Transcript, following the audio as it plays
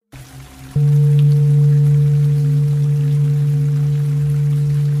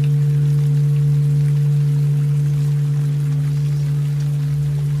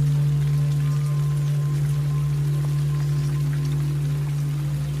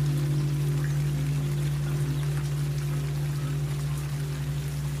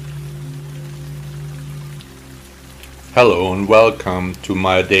Hello and welcome to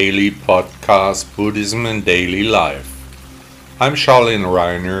my daily podcast, Buddhism and Daily Life. I'm Charlene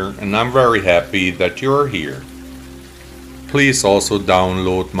Reiner and I'm very happy that you are here. Please also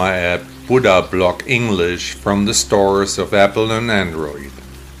download my app Buddha Blog English from the stores of Apple and Android.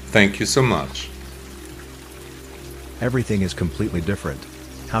 Thank you so much. Everything is completely different.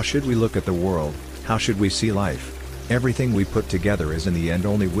 How should we look at the world? How should we see life? Everything we put together is in the end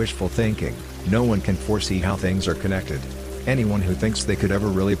only wishful thinking. No one can foresee how things are connected. Anyone who thinks they could ever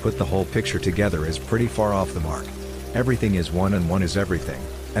really put the whole picture together is pretty far off the mark. Everything is one and one is everything.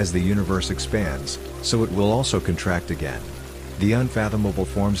 As the universe expands, so it will also contract again. The unfathomable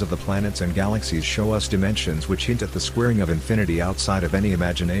forms of the planets and galaxies show us dimensions which hint at the squaring of infinity outside of any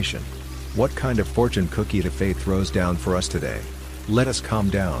imagination. What kind of fortune cookie do fate throws down for us today? Let us calm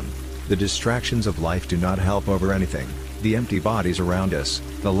down. The distractions of life do not help over anything. The empty bodies around us,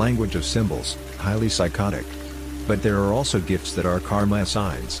 the language of symbols, highly psychotic. But there are also gifts that are karma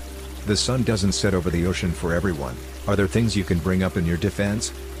assigns. The sun doesn't set over the ocean for everyone. Are there things you can bring up in your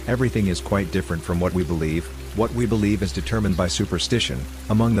defense? Everything is quite different from what we believe. What we believe is determined by superstition.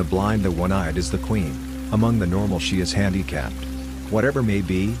 Among the blind the one-eyed is the queen. Among the normal she is handicapped. Whatever may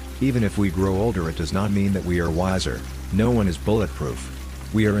be, even if we grow older it does not mean that we are wiser. No one is bulletproof.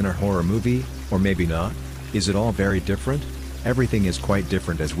 We are in a horror movie, or maybe not? Is it all very different? Everything is quite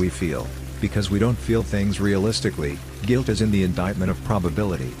different as we feel. Because we don't feel things realistically, guilt is in the indictment of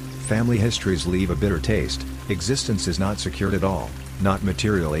probability. Family histories leave a bitter taste. Existence is not secured at all. Not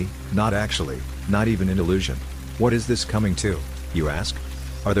materially, not actually, not even in illusion. What is this coming to, you ask?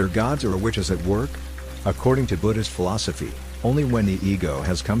 Are there gods or witches at work? According to Buddhist philosophy, only when the ego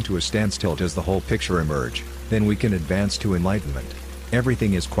has come to a standstill does the whole picture emerge, then we can advance to enlightenment.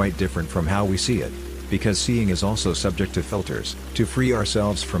 Everything is quite different from how we see it. Because seeing is also subject to filters. To free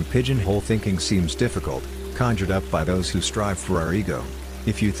ourselves from pigeonhole thinking seems difficult, conjured up by those who strive for our ego.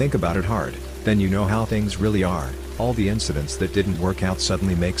 If you think about it hard, then you know how things really are. All the incidents that didn't work out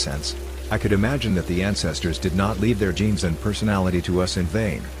suddenly make sense. I could imagine that the ancestors did not leave their genes and personality to us in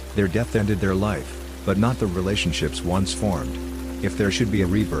vain. Their death ended their life, but not the relationships once formed. If there should be a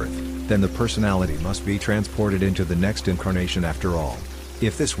rebirth, then the personality must be transported into the next incarnation after all.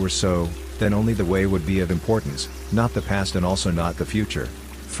 If this were so, then only the way would be of importance, not the past and also not the future.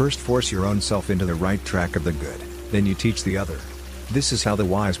 First force your own self into the right track of the good, then you teach the other. This is how the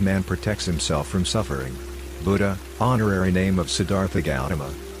wise man protects himself from suffering. Buddha, honorary name of Siddhartha Gautama,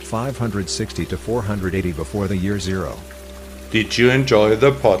 560 to 480 before the year 0. Did you enjoy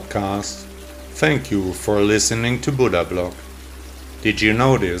the podcast? Thank you for listening to Buddha Blog. Did you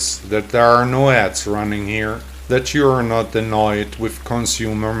notice that there are no ads running here? That you are not annoyed with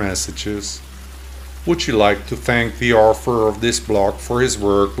consumer messages? Would you like to thank the author of this blog for his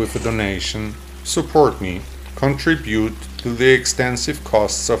work with a donation? Support me. Contribute to the extensive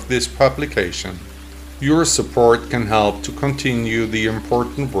costs of this publication. Your support can help to continue the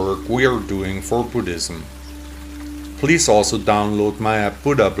important work we are doing for Buddhism. Please also download my app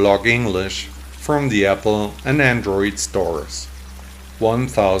Buddha Blog English from the Apple and Android stores.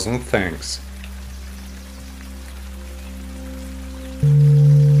 1000 thanks.